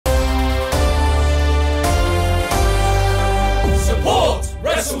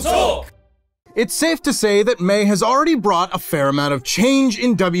It's safe to say that May has already brought a fair amount of change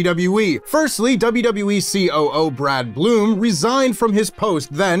in WWE. Firstly, WWE COO Brad Bloom resigned from his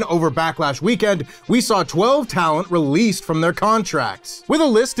post. Then, over Backlash weekend, we saw 12 talent released from their contracts, with a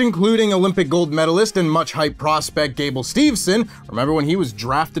list including Olympic gold medalist and much hyped prospect Gable Steveson, remember when he was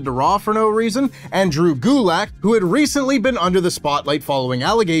drafted to Raw for no reason, and Drew Gulak, who had recently been under the spotlight following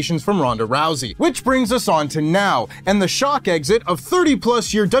allegations from Ronda Rousey. Which brings us on to now, and the shock exit of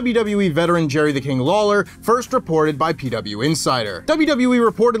 30-plus-year WWE veteran Jerry the King Lawler, first reported by PW Insider. WWE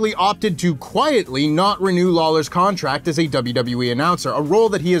reportedly opted to quietly not renew Lawler's contract as a WWE announcer, a role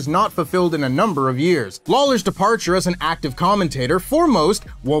that he has not fulfilled in a number of years. Lawler's departure as an active commentator, for most,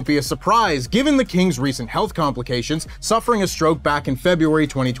 won't be a surprise, given the King's recent health complications, suffering a stroke back in February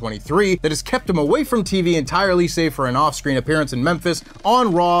 2023 that has kept him away from TV entirely, save for an off-screen appearance in Memphis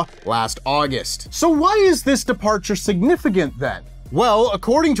on Raw last August. So why is this departure significant then? Well,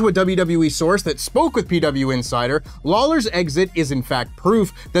 according to a WWE source that spoke with PW Insider, Lawler's exit is in fact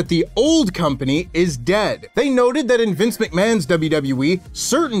proof that the old company is dead. They noted that in Vince McMahon's WWE,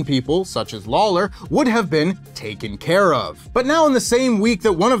 certain people, such as Lawler, would have been taken care of. But now in the same week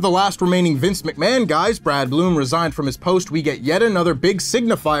that one of the last remaining Vince McMahon guys, Brad Bloom, resigned from his post, we get yet another big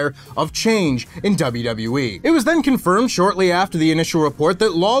signifier of change in WWE. It was then confirmed shortly after the initial report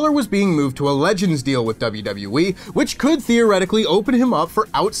that Lawler was being moved to a Legends deal with WWE, which could theoretically open him up for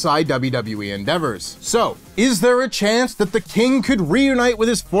outside WWE endeavors. So, is there a chance that the King could reunite with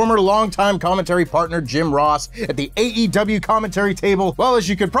his former longtime commentary partner Jim Ross at the AEW commentary table? Well, as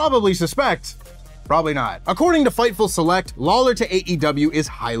you could probably suspect, probably not. According to Fightful Select, Lawler to AEW is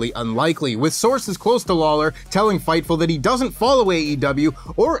highly unlikely, with sources close to Lawler telling Fightful that he doesn't follow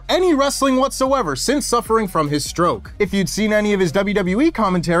AEW or any wrestling whatsoever since suffering from his stroke. If you'd seen any of his WWE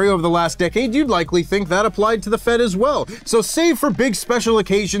commentary over the last decade, you'd likely think that applied to the Fed as well. So save for big special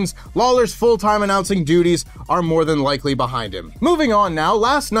occasions, Lawler's full-time announcing duties are more than likely behind him. Moving on now,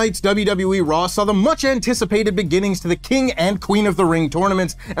 last night's WWE RAW saw the much anticipated beginnings to the King and Queen of the Ring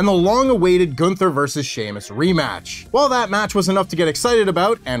tournaments and the long-awaited Gunther versus Sheamus rematch. While that match was enough to get excited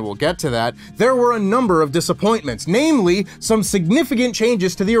about, and we'll get to that, there were a number of disappointments, namely some significant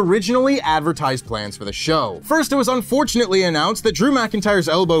changes to the originally advertised plans for the show. First, it was unfortunately announced that Drew McIntyre's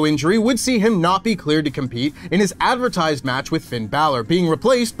elbow injury would see him not be cleared to compete in his advertised match with Finn Balor, being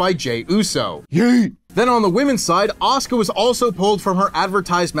replaced by Jey Uso. Yeet! Then on the women's side, Asuka was also pulled from her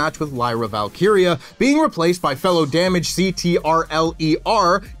advertised match with Lyra Valkyria, being replaced by fellow damaged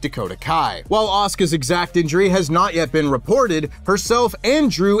CTRLER Dakota Kai. While Asuka's exact injury has not yet been reported, herself and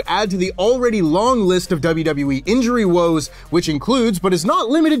Drew add to the already long list of WWE injury woes, which includes, but is not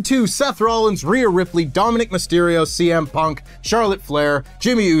limited to, Seth Rollins, Rhea Ripley, Dominic Mysterio, CM Punk, Charlotte Flair,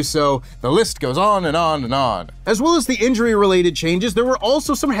 Jimmy Uso, the list goes on and on and on. As well as the injury-related changes, there were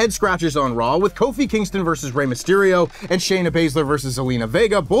also some head-scratchers on Raw, with Kofi Kingston versus Rey Mysterio and Shayna Baszler versus Zelina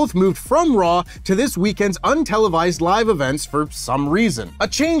Vega both moved from Raw to this weekend's untelevised live events for some reason. A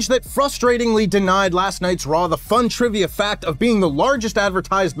change that frustratingly denied last night's Raw the fun trivia fact of being the largest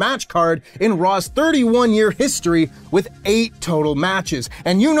advertised match card in Raw's 31-year history with 8 total matches.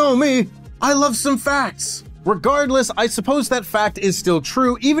 And you know me, I love some facts. Regardless, I suppose that fact is still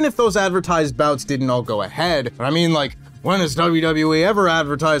true, even if those advertised bouts didn't all go ahead. I mean, like, when has WWE ever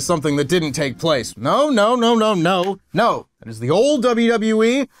advertised something that didn't take place? No. That is the old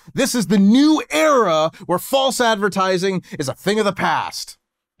WWE. This is the new era where false advertising is a thing of the past.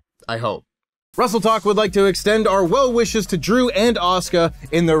 I hope. WrestleTalk would like to extend our well wishes to Drew and Asuka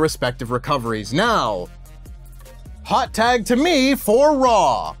in their respective recoveries. Now, hot tag to me for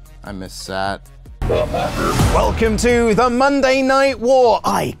Raw. I miss that. Welcome to the Monday Night War.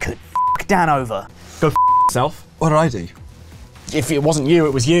 I could f*** Dan over. Go f*** yourself. What did I do? If it wasn't you,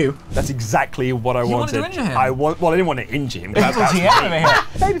 it was you. That's exactly what I wanted. You wanted to injure him? Well, I didn't want to injure him.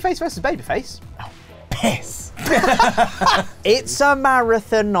 Babyface versus babyface. Oh, piss. It's a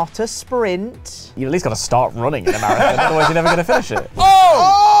marathon, not a sprint. You at least got to start running in a marathon, otherwise you're never going to finish it.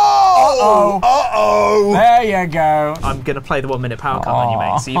 There you go. I'm going to play the 1 minute power cut on you,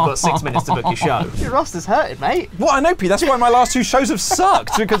 mate, so you've got 6 minutes to book your show. Your roster's hurted, mate. What? I know, Pete. That's why my last 2 shows have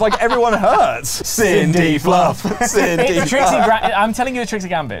sucked, because, like, everyone hurts. Cindy Fluff. Cindy Fluff. I'm telling you the Trixie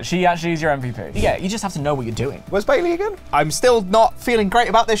Gambit. She actually is your MVP. Yeah, you just have to know what you're doing. Where's Bailey again? I'm still not feeling great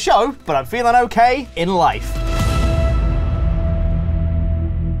about this show, but I'm feeling okay in life.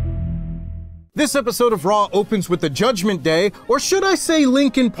 This episode of Raw opens with the Judgment Day, or should I say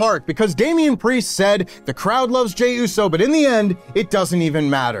Linkin Park, because Damian Priest said the crowd loves Jey Uso, but in the end, it doesn't even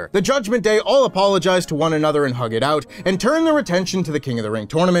matter. The Judgment Day all apologize to one another and hug it out, and turn their attention to the King of the Ring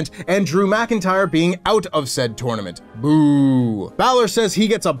tournament, and Drew McIntyre being out of said tournament. Boo. Balor says he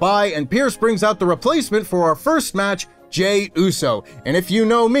gets a bye, and Pierce brings out the replacement for our first match, Jey Uso. And if you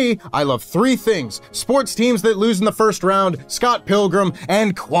know me, I love three things: sports teams that lose in the first round, Scott Pilgrim,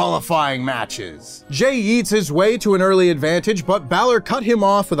 and qualifying matches. Jey eats his way to an early advantage, but Balor cut him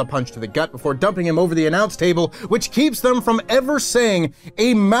off with a punch to the gut before dumping him over the announce table, which keeps them from ever saying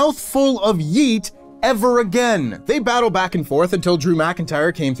a mouthful of yeet ever again. They battle back and forth until Drew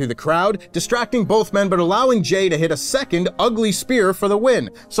McIntyre came through the crowd, distracting both men but allowing Jey to hit a second ugly spear for the win.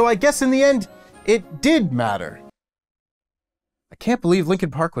 So I guess in the end, it did matter. I can't believe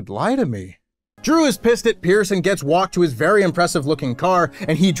Linkin Park would lie to me. Drew is pissed at Pierce and gets walked to his very impressive looking car,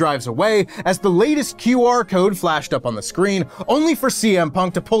 and he drives away as the latest QR code flashed up on the screen, only for CM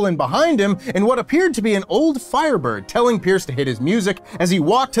Punk to pull in behind him in what appeared to be an old Firebird, telling Pierce to hit his music as he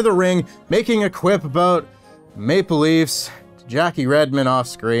walked to the ring, making a quip about Maple Leafs to Jackie Redmond off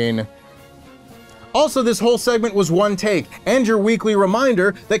screen. Also, this whole segment was one take, and your weekly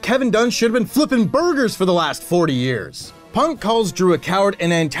reminder that Kevin Dunn should have been flipping burgers for the last 40 years. Punk calls Drew a coward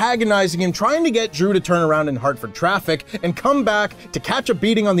and antagonizing him, trying to get Drew to turn around in Hartford traffic and come back to catch a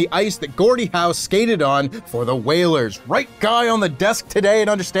beating on the ice that Gordie Howe skated on for the Whalers. Right guy on the desk today and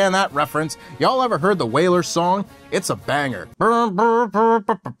understand that reference. Y'all ever heard the Whalers song? It's a banger.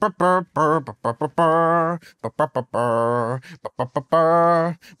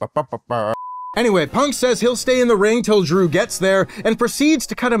 Anyway, Punk says he'll stay in the ring till Drew gets there and proceeds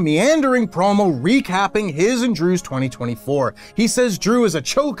to cut a meandering promo recapping his and Drew's 2024. He says Drew is a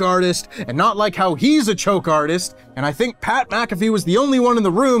choke artist and not like how he's a choke artist, and I think Pat McAfee was the only one in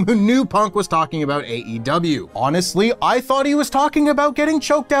the room who knew Punk was talking about AEW. Honestly, I thought he was talking about getting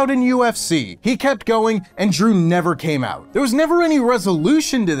choked out in UFC. He kept going and Drew never came out. There was never any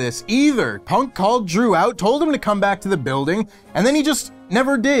resolution to this either. Punk called Drew out, told him to come back to the building, and then he just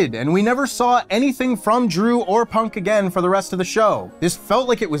never did, and we never saw anything from Drew or Punk again for the rest of the show. This felt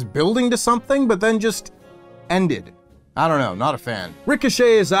like it was building to something, but then just ended. I don't know, not a fan.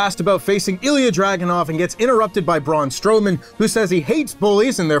 Ricochet is asked about facing Ilya Dragunov and gets interrupted by Braun Strowman, who says he hates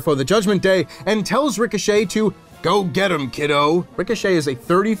bullies and therefore the Judgment Day, and tells Ricochet to go get him, kiddo. Ricochet is a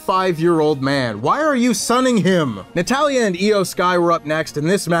 35-year-old man. Why are you sunning him? Natalya and Io Sky were up next, and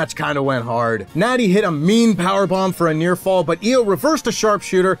this match kinda went hard. Natty hit a mean powerbomb for a near fall, but Io reversed a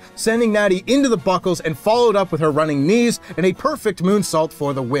sharpshooter, sending Natty into the buckles and followed up with her running knees and a perfect moonsault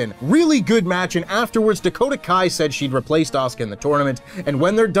for the win. Really good match, and afterwards Dakota Kai said she'd replaced Asuka in the tournament, and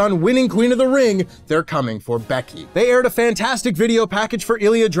when they're done winning Queen of the Ring, they're coming for Becky. They aired a fantastic video package for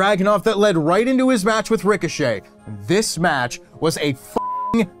Ilya Dragunov that led right into his match with Ricochet. This match was a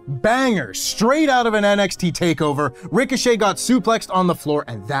banger, straight out of an NXT takeover. Ricochet got suplexed on the floor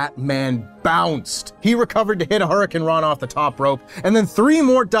and that man bounced. He recovered to hit a Hurricane Run off the top rope and then 3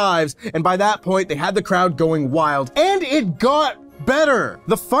 more dives, and by that point they had the crowd going wild, and it got better.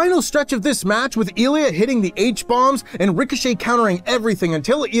 The final stretch of this match with Ilya hitting the H-bombs and Ricochet countering everything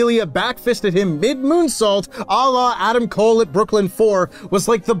until Ilya backfisted him mid-moonsault a la Adam Cole at Brooklyn 4 was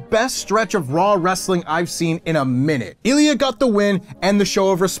like the best stretch of Raw wrestling I've seen in a minute. Ilya got the win and the show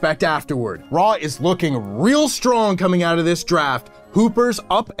of respect afterward. Raw is looking real strong coming out of this draft. Hooper's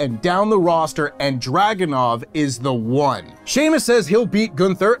up and down the roster, and Dragunov is the one. Sheamus says he'll beat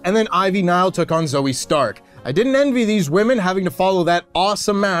Gunther, and then Ivy Nile took on Zoe Stark. I didn't envy these women having to follow that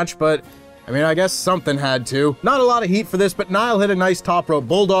awesome match, but I mean, I guess something had to. Not a lot of heat for this, but Nile hit a nice top rope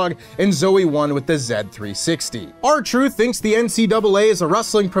bulldog, and Zoe won with the Z360. R-Truth thinks the NCAA is a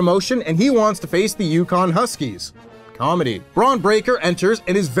wrestling promotion, and he wants to face the Yukon Huskies. Comedy. Braun Breaker enters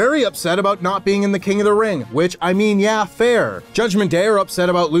and is very upset about not being in the King of the Ring, which, I mean, yeah, fair. Judgment Day are upset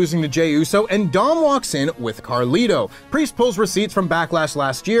about losing to Jey Uso, and Dom walks in with Carlito. Priest pulls receipts from Backlash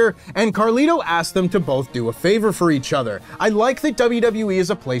last year, and Carlito asks them to both do a favor for each other. I like that WWE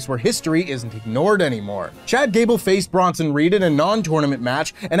is a place where history isn't ignored anymore. Chad Gable faced Bronson Reed in a non-tournament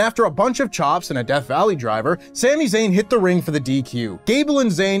match, and after a bunch of chops and a Death Valley driver, Sami Zayn hit the ring for the DQ. Gable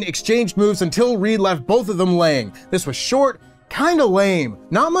and Zayn exchanged moves until Reed left both of them laying. This was short, kinda lame.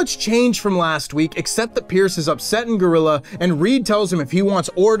 Not much change from last week, except that Pierce is upset in Gorilla, and Reed tells him if he wants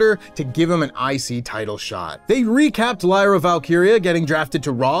order, to give him an IC title shot. They recapped Lyra Valkyria getting drafted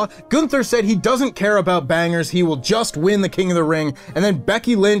to Raw. Gunther said he doesn't care about bangers, he will just win the King of the Ring, and then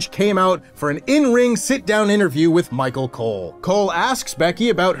Becky Lynch came out for an in-ring sit-down interview with Michael Cole. Cole asks Becky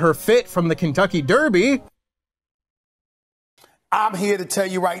about her fit from the Kentucky Derby. I'm here to tell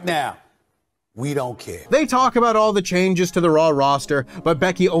you right now, We don't care. They talk about all the changes to the Raw roster, but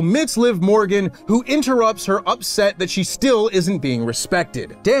Becky omits Liv Morgan, who interrupts her, upset that she still isn't being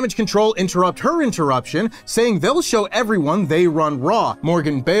respected. Damage Control interrupt her interruption, saying they'll show everyone they run Raw.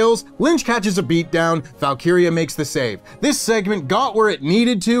 Morgan bails, Lynch catches a beatdown, Valkyria makes the save. This segment got where it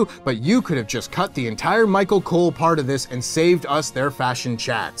needed to, but you could have just cut the entire Michael Cole part of this and saved us their fashion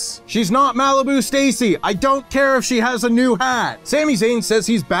chats. She's not Malibu Stacy. I don't care if she has a new hat. Sami Zayn says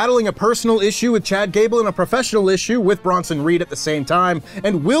he's battling a personal issue with Chad Gable and a professional issue with Bronson Reed at the same time,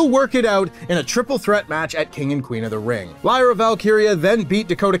 and will work it out in a triple threat match at King and Queen of the Ring. Lyra Valkyria then beat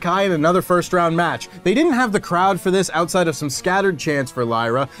Dakota Kai in another first round match. They didn't have the crowd for this outside of some scattered chants for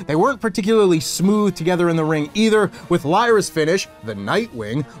Lyra. They weren't particularly smooth together in the ring either, with Lyra's finish, the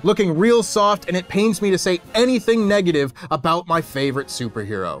Nightwing, looking real soft, and it pains me to say anything negative about my favorite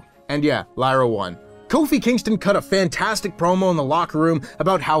superhero. And yeah, Lyra won. Kofi Kingston cut a fantastic promo in the locker room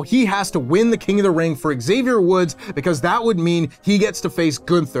about how he has to win the King of the Ring for Xavier Woods because that would mean he gets to face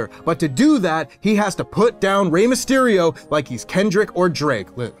Gunther. But to do that, he has to put down Rey Mysterio like he's Kendrick or Drake.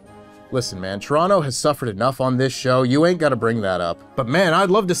 Listen, man, Toronto has suffered enough on this show. You ain't gotta bring that up. But man, I'd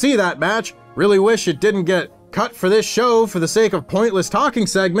love to see that match. Really wish it didn't get cut for this show for the sake of pointless talking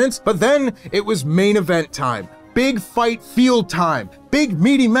segments. But then it was main event time. Big fight field time. Big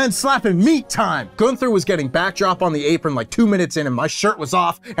meaty men slapping meat time. Gunther was getting backdrop on the apron like 2 minutes in and my shirt was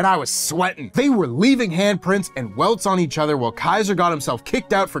off and I was sweating. They were leaving handprints and welts on each other while Kaiser got himself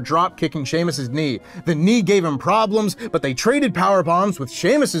kicked out for drop kicking Sheamus's knee. The knee gave him problems, but they traded power bombs, with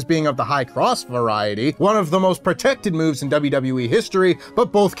Sheamus's being of the high cross variety, one of the most protected moves in WWE history,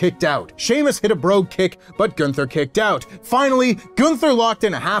 but both kicked out. Sheamus hit a brogue kick, but Gunther kicked out. Finally, Gunther locked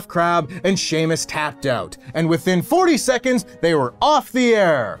in a half crab and Sheamus tapped out. And within 40 seconds, they were off the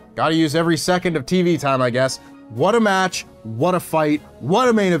air. Gotta use every second of TV time, I guess. What a match, what a fight, what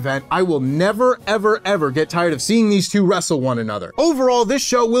a main event. I will never, ever get tired of seeing these two wrestle one another. Overall, this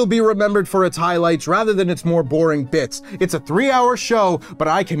show will be remembered for its highlights rather than its more boring bits. It's a 3-hour show, but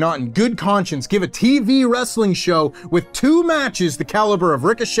I cannot in good conscience give a TV wrestling show with 2 matches the caliber of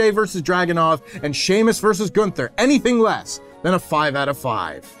Ricochet versus Dragunov and Sheamus versus Gunther anything less than a 5 out of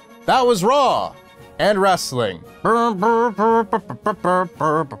 5. That was Raw and wrestling.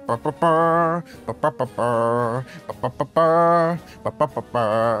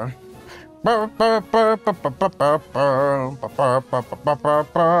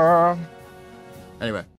 Anyway.